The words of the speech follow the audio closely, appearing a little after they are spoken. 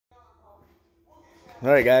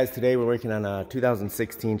Alright guys, today we're working on a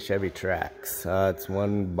 2016 Chevy Trax. It's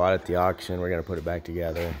one bought at the auction. We're going to put it back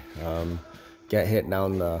together. Got hit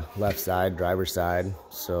down the left side, driver's side.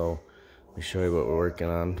 So let me show you what we're working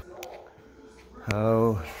on.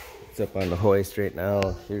 It's up on the hoist right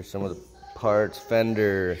now. Here's some of the parts.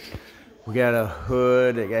 Fender. We got a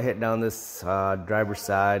hood. It got hit down this driver's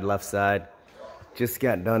side, left side. Just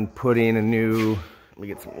got done putting a new, let me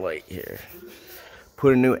get some light here.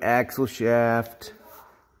 Put a new axle shaft.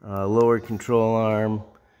 Lower control arm.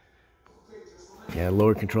 Yeah,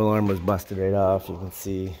 lower control arm was busted right off. You can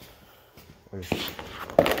see there's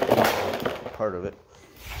part of it.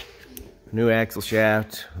 New axle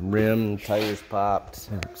shaft, rim, tires popped,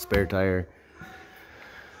 spare tire.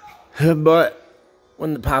 But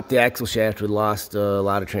when they popped the axle shaft, we lost a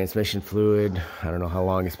lot of transmission fluid. I don't know how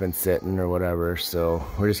long it's been sitting or whatever, so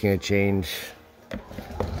we're just gonna change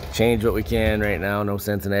what we can right now. No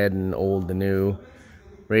sense in adding old to new.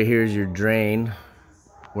 Right here is your drain.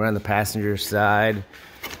 We're on the passenger side.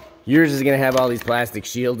 Yours is gonna have all these plastic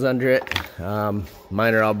shields under it.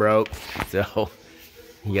 Mine are all broke, so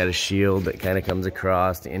you got a shield that kind of comes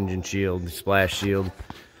across, the engine shield, the splash shield.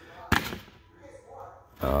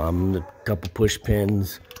 A couple push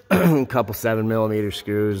pins, a couple 7mm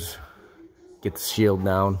screws, get the shield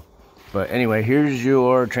down. But anyway, here's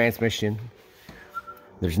your transmission.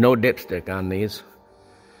 There's no dipstick on these,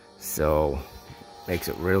 so makes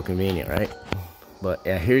it real convenient, right? But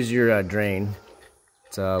yeah, here's your drain.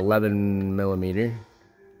 It's 11mm.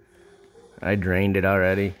 I drained it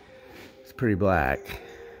already. It's pretty black,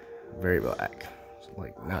 very black. It's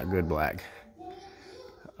like not good black.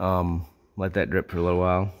 Let that drip for a little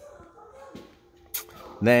while.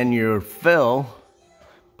 Then your fill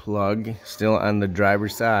plug, still on the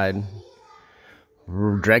driver's side,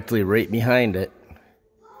 directly right behind it,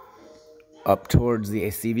 up towards the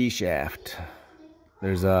ACV shaft.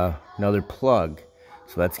 There's another plug,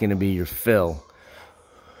 so that's going to be your fill.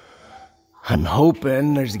 I'm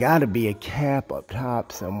hoping there's got to be a cap up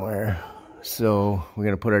top somewhere. So we're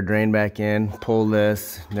going to put our drain back in, pull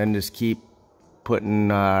this, then just keep putting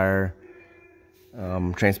our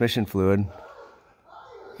transmission fluid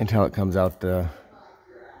until it comes out the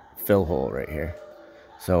fill hole right here.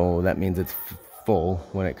 So that means it's full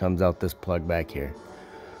when it comes out this plug back here.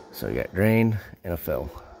 So you got drain and a fill.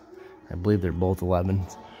 I believe they're both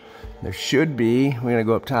 11s. There should be, we're gonna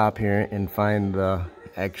go up top here and find the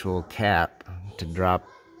actual cap to drop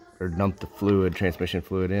or dump the fluid, transmission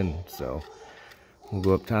fluid in. So we'll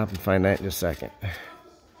go up top and find that in just a second.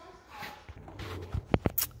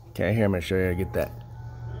 Okay, here I'm gonna show you how to get that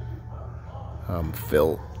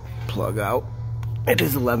fill plug out. It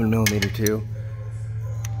is 11mm too.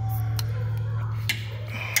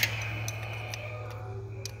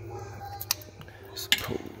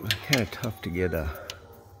 Kind of tough to get a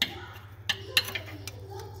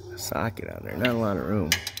socket on there, not a lot of room.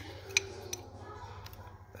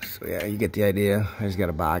 So yeah, you get the idea. I just got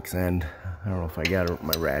a box end. I don't know if I got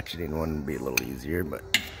my ratcheting one would be a little easier, but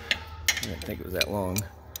I didn't think it was that long.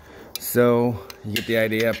 So you get the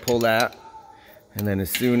idea, pull that, and then as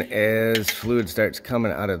soon as fluid starts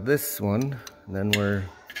coming out of this one, then we're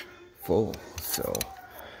full. So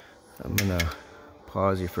I'm gonna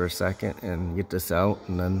pause you for a second and get this out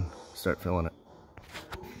and then start filling it.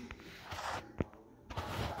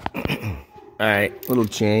 Alright, little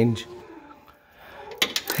change.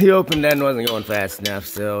 The open end wasn't going fast enough,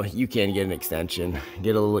 so you can get an extension.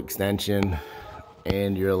 Get a little extension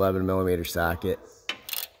and your 11mm socket,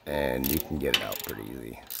 and you can get it out pretty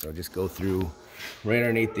easy. So just go through right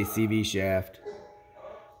underneath the CV shaft,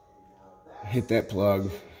 hit that plug,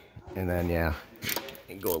 and then yeah, you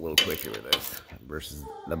can go a little quicker with this versus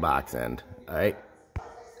the box end. Alright,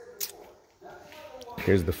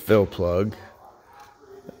 here's the fill plug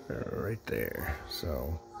right there.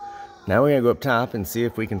 So now we're gonna go up top and see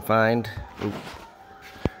if we can find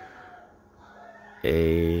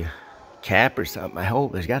a cap or something. I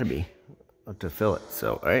hope there's got to be to fill it.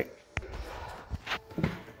 So alright,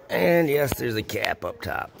 and yes, there's a cap up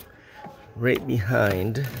top right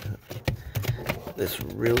behind this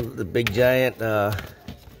the big giant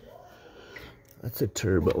that's a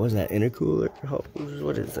turbo. What's that? Intercooler hose?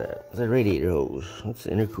 What is that? Is that radiator hose? That's the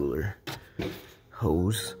intercooler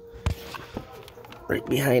hose. Right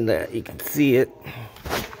behind that, you can see it.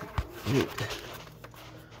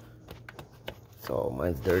 So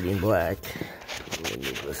mine's dirty and black. Let me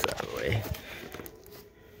move this out of the way.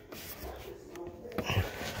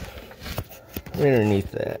 Right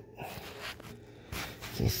underneath that.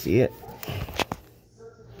 Can you see it?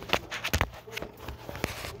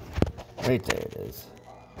 Right there it is.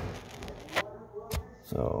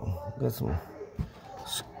 So got some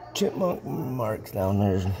chipmunk marks down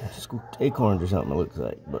there. Acorns or something it looks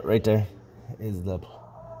like. But right there is the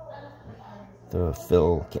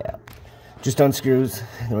fill cap. Just unscrews.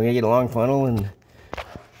 Then we're gonna get a long funnel and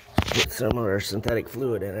get some of our synthetic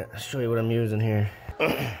fluid in it. I'll show you what I'm using here.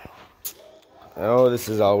 Oh, this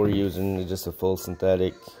is all we're using. It's just a full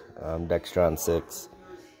synthetic dextron 6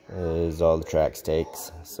 is all the Trax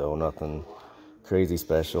takes, so nothing crazy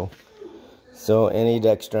special. So any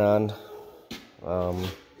dextron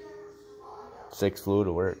 6 fluid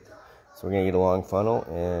will work. So we're gonna get a long funnel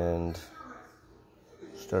and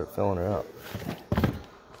start filling her up.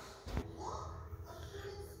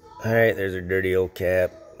 Alright, there's our dirty old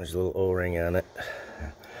cap. There's a little O-ring on it.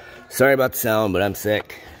 Sorry about the sound, but I'm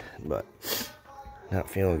sick. But not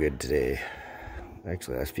feeling good today.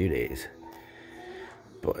 Actually, last few days.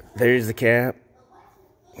 But there's the cap.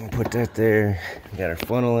 We'll put that there. We got our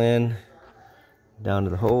funnel in. Down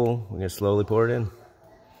to the hole. We're going to slowly pour it in.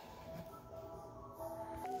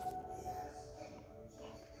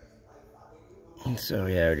 And so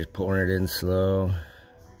yeah, we're just pouring it in slow.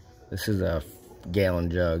 This is a gallon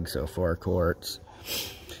jug, so 4 quarts.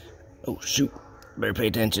 Oh shoot, better pay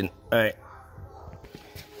attention. Alright,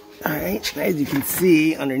 as you can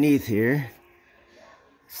see underneath here,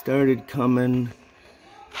 started coming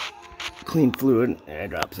clean fluid. I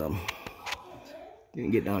dropped some. Didn't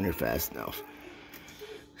get down here fast enough.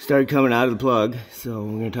 Started coming out of the plug, so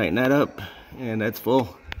we're gonna tighten that up, and that's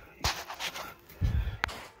full.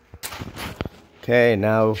 Okay,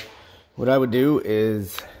 now what I would do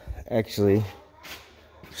is actually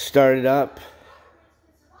start it up,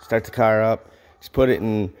 start the car up, just put it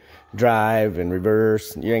in drive and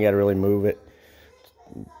reverse. You ain't got to really move it.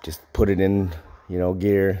 Just put it in, you know,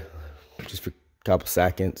 gear just for a couple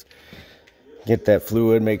seconds. Get that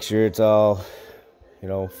fluid, make sure it's all, you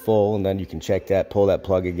know, full, and then you can check that, pull that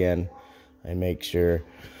plug again, and make sure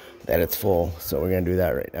that it's full. So we're going to do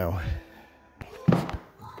that right now.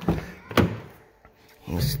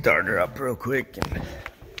 I'm going to start her up real quick and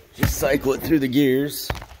just cycle it through the gears.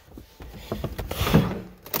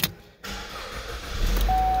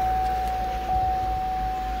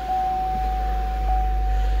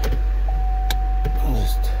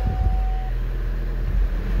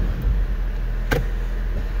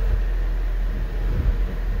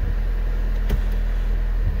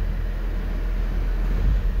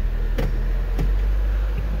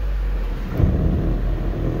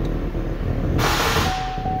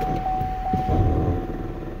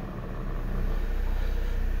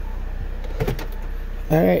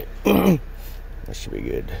 Alright, that should be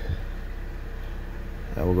good.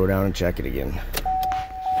 Now we'll go down and check it again.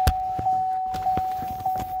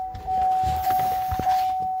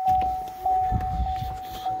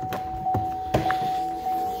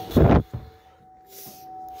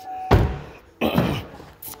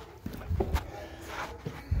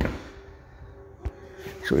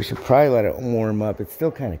 So we should probably let it warm up. It's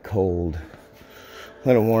still kind of cold.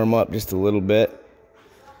 Let it warm up just a little bit.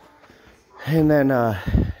 And then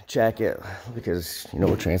check it, because you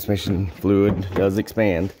know transmission fluid does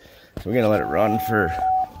expand. So we're gonna let it run for,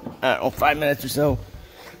 I don't know, 5 minutes or so.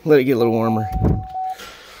 Let it get a little warmer.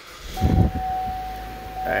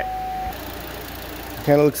 Alright.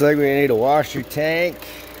 Kinda looks like we need to wash your tank.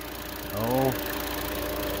 Oh.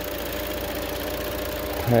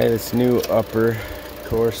 Alright, this new upper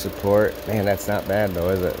core support. Man, that's not bad though,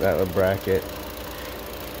 is it? That little bracket.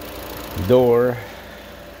 Door.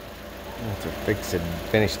 To fix it,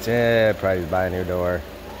 finished, probably buy a new door.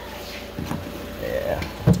 Yeah.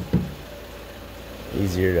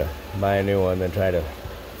 Easier to buy a new one than try to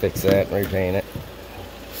fix that and repaint it.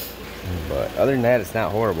 But other than that, it's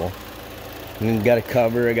not horrible. And then got a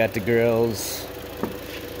cover, I got the grills,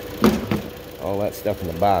 all that stuff in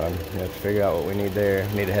the bottom. You have to figure out what we need there.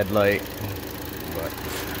 Need a headlight. But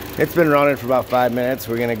it's been running for about 5 minutes.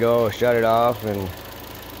 We're gonna go shut it off and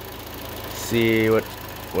see what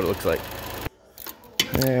it looks like.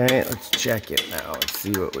 Alright, let's check it now and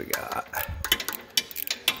see what we got.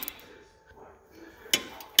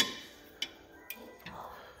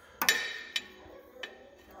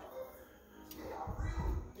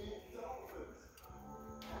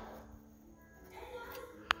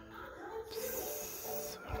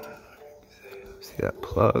 See that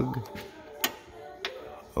plug?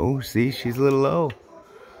 Oh, see, she's a little low.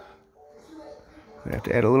 We have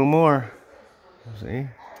to add a little more. See?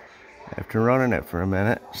 After running it for a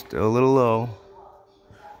minute, still a little low.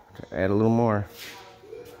 Add a little more.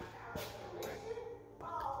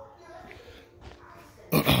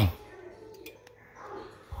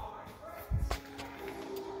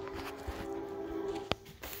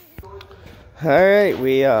 Alright,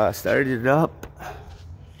 we started it up.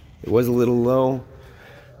 It was a little low.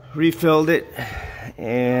 Refilled it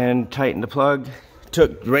and tightened the plug.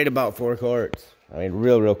 Took right about 4 quarts. I mean,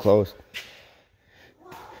 real close.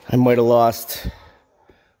 I might have lost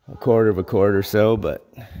a quarter of a quart or so, but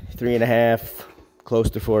 3.5, close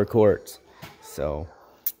to 4 quarts. So,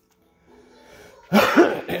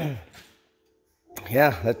 yeah,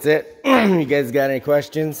 that's it. You guys got any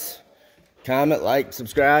questions? Comment, like,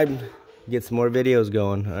 subscribe. Get some more videos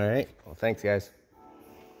going. All right. Well, thanks, guys.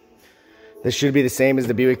 This should be the same as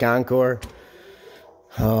the Buick Encore.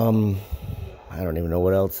 I don't even know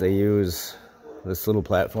what else they use this little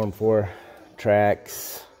platform for.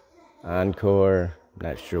 Trax, Encore,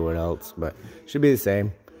 not sure what else, but should be the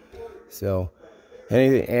same. So,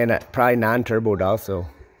 anything, and probably non-turboed also.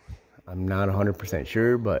 I'm not 100%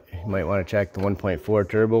 sure, but you might want to check the 1.4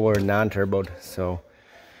 turbo or non-turboed. So,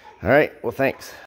 all right, well, thanks.